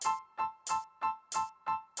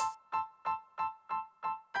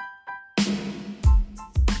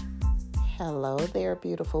Hello there,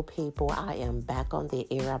 beautiful people. I am back on the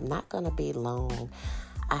air. I'm not going to be long.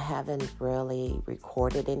 I haven't really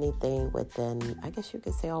recorded anything within, I guess you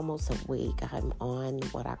could say, almost a week. I'm on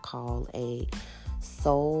what I call a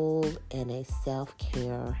soul and a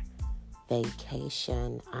self-care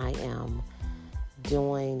vacation. I am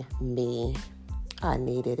doing me. I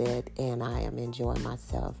needed it, and I am enjoying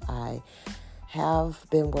myself. I have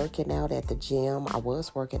been working out at the gym. I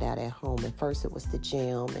was working out at home. At first it was the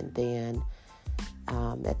gym, and then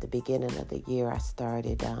at the beginning of the year I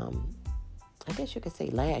started, I guess you could say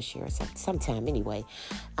last year, sometime anyway,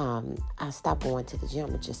 I stopped going to the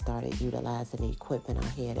gym and just started utilizing the equipment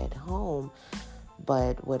I had at home.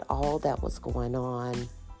 But with all that was going on,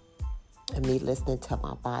 and me listening to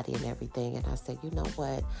my body and everything, and I said, you know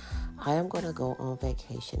what, I am going to go on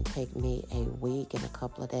vacation, take me a week and a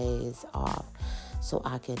couple of days off so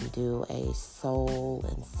I can do a soul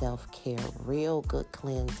and self-care, real good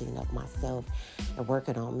cleansing of myself and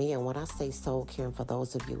working on me. And when I say soul care, and for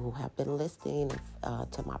those of you who have been listening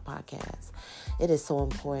to my podcast, it is so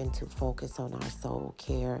important to focus on our soul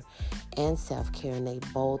care and self-care, and they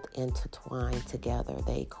both intertwine together.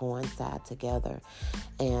 They coincide together.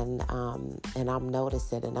 And I'm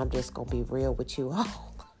noticing, and I'm just going to be real with you all.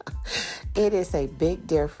 It is a big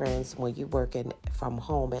difference when you're working from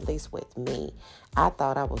home, at least with me. I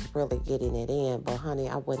thought I was really getting it in, but honey,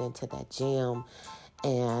 I went into that gym,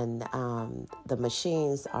 and the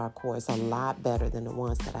machines are, of course, a lot better than the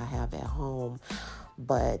ones that I have at home.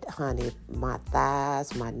 But honey, my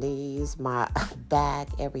thighs, my knees, my back,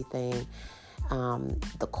 everything,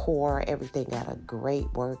 the core, everything got a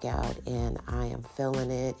great workout, and I am feeling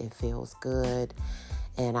it. It feels good.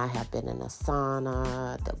 And I have been in a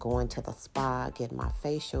sauna, going to the spa, getting my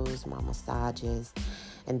facials, my massages,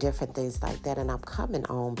 and different things like that. And I'm coming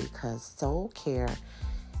on because soul care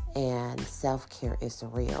and self-care is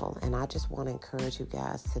real. And I just want to encourage you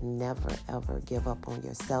guys to never, ever give up on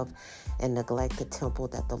yourself and neglect the temple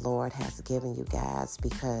that the Lord has given you guys,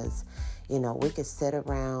 because we could sit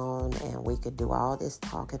around and we could do all this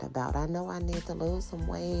talking about, I know I need to lose some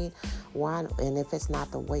weight. Why? And if it's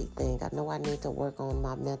not the weight thing, I know I need to work on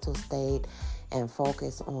my mental state and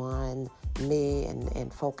focus on me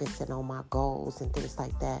and focusing on my goals and things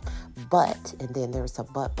like that. But, and then there's a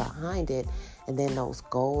but behind it, and then those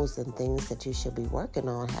goals and things that you should be working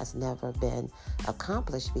on has never been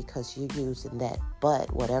accomplished because you're using that but,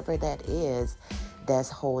 whatever that is, that's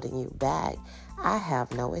holding you back. I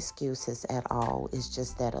have no excuses at all. It's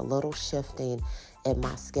just that a little shifting in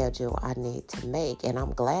my schedule I need to make. And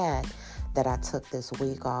I'm glad that I took this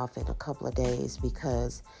week off in a couple of days,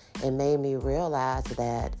 because it made me realize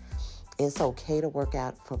that it's okay to work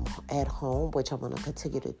out at home, which I'm going to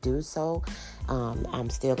continue to do so. I'm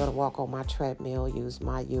still going to walk on my treadmill, use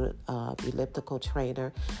my elliptical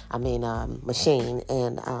machine,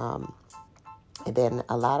 and then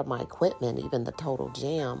a lot of my equipment, even the total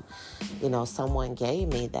gym, someone gave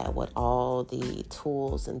me that with all the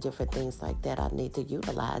tools and different things like that. I need to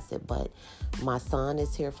utilize it. But my son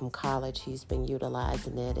is here from college. He's been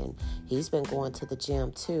utilizing it, and he's been going to the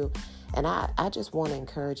gym too. And I just want to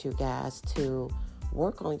encourage you guys to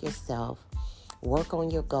work on yourself, work on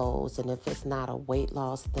your goals. And if it's not a weight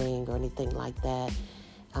loss thing or anything like that,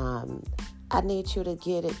 I need you to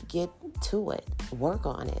get to it, work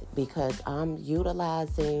on it, because I'm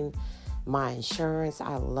utilizing my insurance.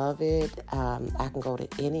 I love it. I can go to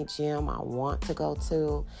any gym I want to go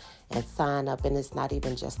to and sign up, and it's not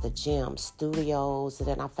even just the gym, studios. And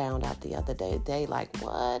then I found out the other day, like,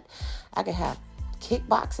 what? I can have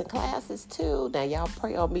kickboxing classes too. Now y'all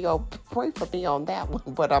pray for me on that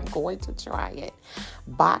one, but I'm going to try it.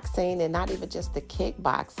 Boxing, and not even just the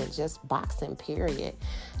kickboxing, just boxing, period.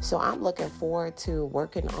 So I'm looking forward to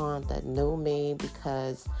working on the new me,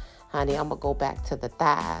 because honey, I'm gonna go back to the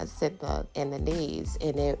thighs and the knees,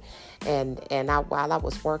 while I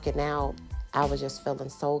was working out, I was just feeling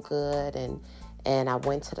so good, and I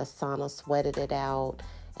went to the sauna, sweated it out.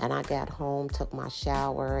 And I got home, took my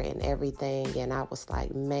shower and everything, and I was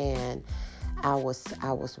like, man, I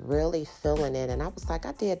was really feeling it. And I was like,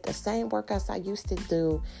 I did the same workouts I used to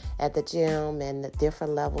do at the gym, and the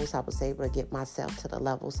different levels. I was able to get myself to the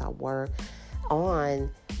levels I were on.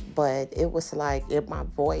 But it was like in my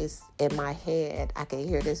voice, in my head, I could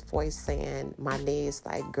hear this voice saying, my knees,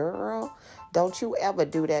 like, girl, don't you ever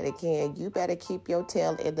do that again. You better keep your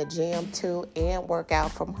tail in the gym too and work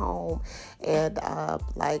out from home. And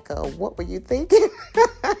what were you thinking?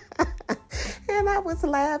 And I was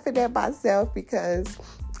laughing at myself because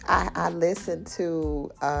I listened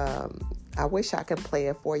to I wish I could play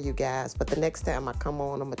it for you guys, but the next time I come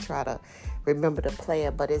on, I'm going to try to remember to play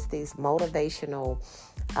it. But it's these motivational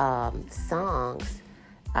songs.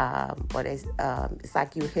 But it's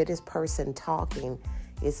like you hear this person talking.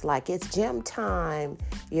 It's like, it's gym time,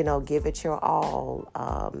 give it your all.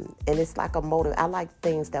 And it's like I like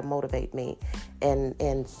things that motivate me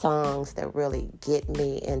and songs that really get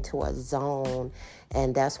me into a zone.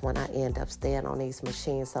 And that's when I end up staying on these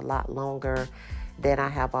machines a lot longer. Then I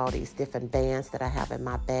have all these different bands that I have in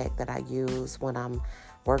my bag that I use when I'm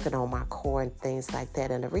working on my core and things like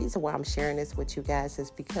that. And the reason why I'm sharing this with you guys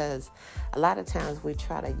is because a lot of times we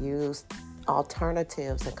try to use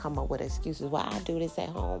alternatives and come up with excuses. Well, I do this at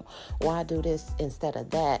home, or I do this instead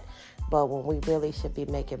of that. But when we really should be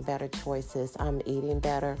making better choices, I'm eating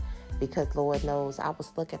better because Lord knows I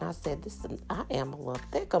was looking, I said, I am a little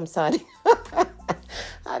thick, I'm sorry.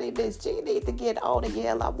 Honey, Miss G need to get on it.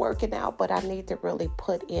 Yeah, I'm working out, but I need to really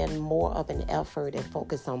put in more of an effort and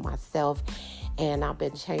focus on myself. And I've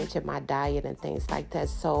been changing my diet and things like that.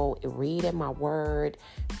 So reading my word,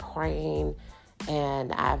 praying,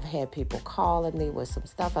 and I've had people calling me with some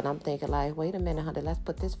stuff, and I'm thinking like, wait a minute, honey, let's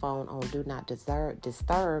put this phone on Do Not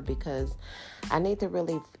Disturb, because I need to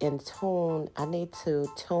really I need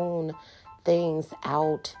to tune things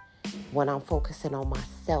out when I'm focusing on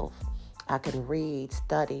myself. I can read,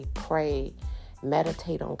 study, pray,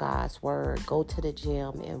 meditate on God's word, go to the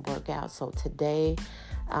gym and work out. So today,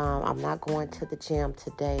 I'm not going to the gym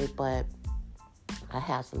today, but I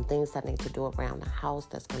have some things I need to do around the house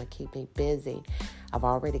that's going to keep me busy. I've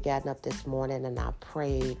already gotten up this morning and I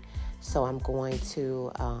prayed. So I'm going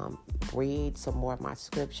to read some more of my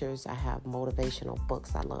scriptures. I have motivational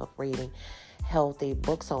books. I love reading healthy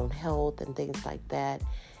books on health and things like that.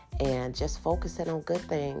 And just focusing on good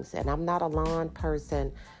things. And I'm not a lawn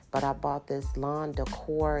person, but I bought this lawn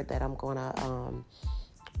decor that I'm going to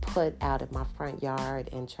put out in my front yard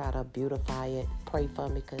and try to beautify it. Pray for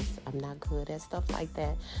me because I'm not good at stuff like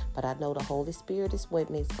that. But I know the Holy Spirit is with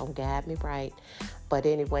me. It's going to guide me right. But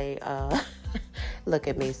anyway, look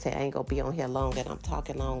at me say I ain't going to be on here long and I'm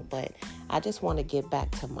talking long. But I just want to get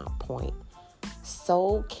back to my point.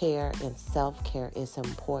 Soul care and self-care is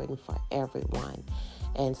important for everyone.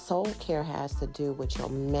 And soul care has to do with your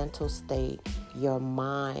mental state, your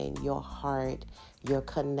mind, your heart, your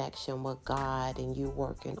connection with God, and you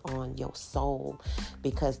working on your soul,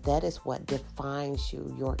 because that is what defines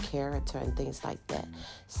you, your character and things like that.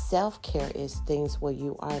 Self-care is things where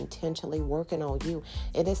you are intentionally working on you.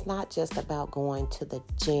 And it's not just about going to the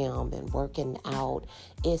gym and working out.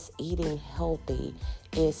 It's eating healthy.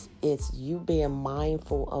 It's you being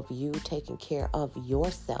mindful of you taking care of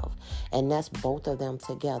yourself. And that's both of them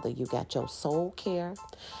together. You got your soul care.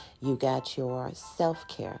 You got your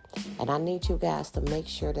self-care. And I need you guys to make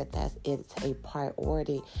sure that it's a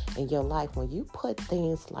priority in your life. When you put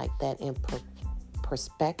things like that in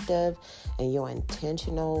perspective and you're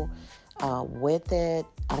intentional with it,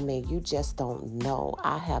 I mean, you just don't know.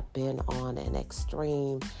 I have been on an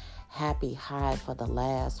extreme happy high for the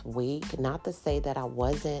last week. Not to say that I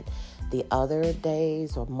wasn't the other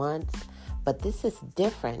days or months, but this is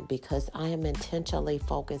different because I am intentionally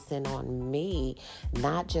focusing on me,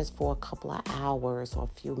 not just for a couple of hours or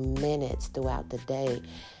a few minutes throughout the day.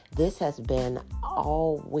 This has been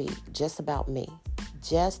all week, just about me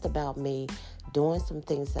doing some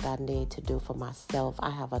things that I need to do for myself. I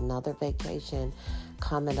have another vacation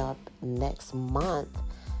coming up next month,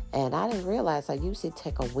 and I didn't realize I usually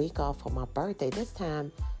take a week off for my birthday. This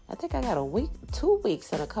time, I think I got 2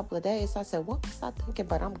 weeks and a couple of days. I said, what was I thinking?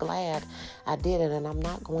 But I'm glad I did it, and I'm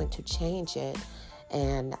not going to change it.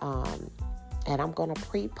 And I'm going to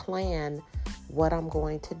pre-plan what I'm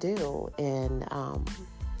going to do. And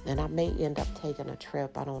I may end up taking a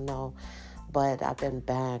trip. I don't know. But I've been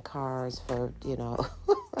buying cars for,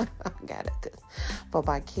 I got it for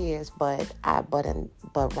my kids. But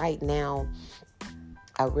right now,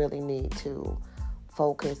 I really need to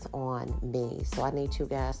focus on me. So I need you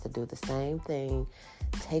guys to do the same thing.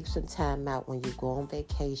 Take some time out when you go on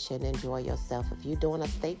vacation. Enjoy yourself. If you're doing a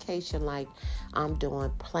staycation like I'm doing,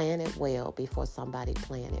 plan it well before somebody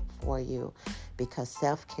plan it for you, because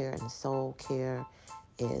self-care and soul care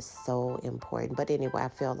is so important. But anyway, I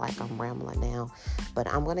feel like I'm rambling now, but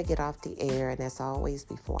I'm going to get off the air. And as always,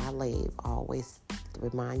 before I leave, always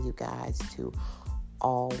remind you guys to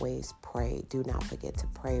always pray. Do not forget to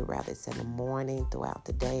pray, whether it's in the morning, throughout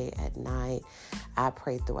the day, at night. I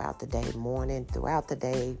pray throughout the day, morning, throughout the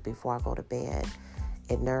day, before I go to bed.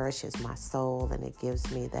 It nourishes my soul and it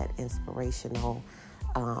gives me that inspirational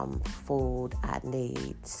food I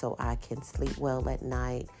need so I can sleep well at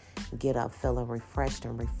night get up feeling refreshed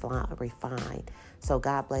and refined. So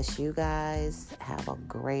God bless you guys. Have a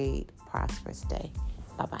great, prosperous day.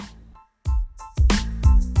 Bye-bye.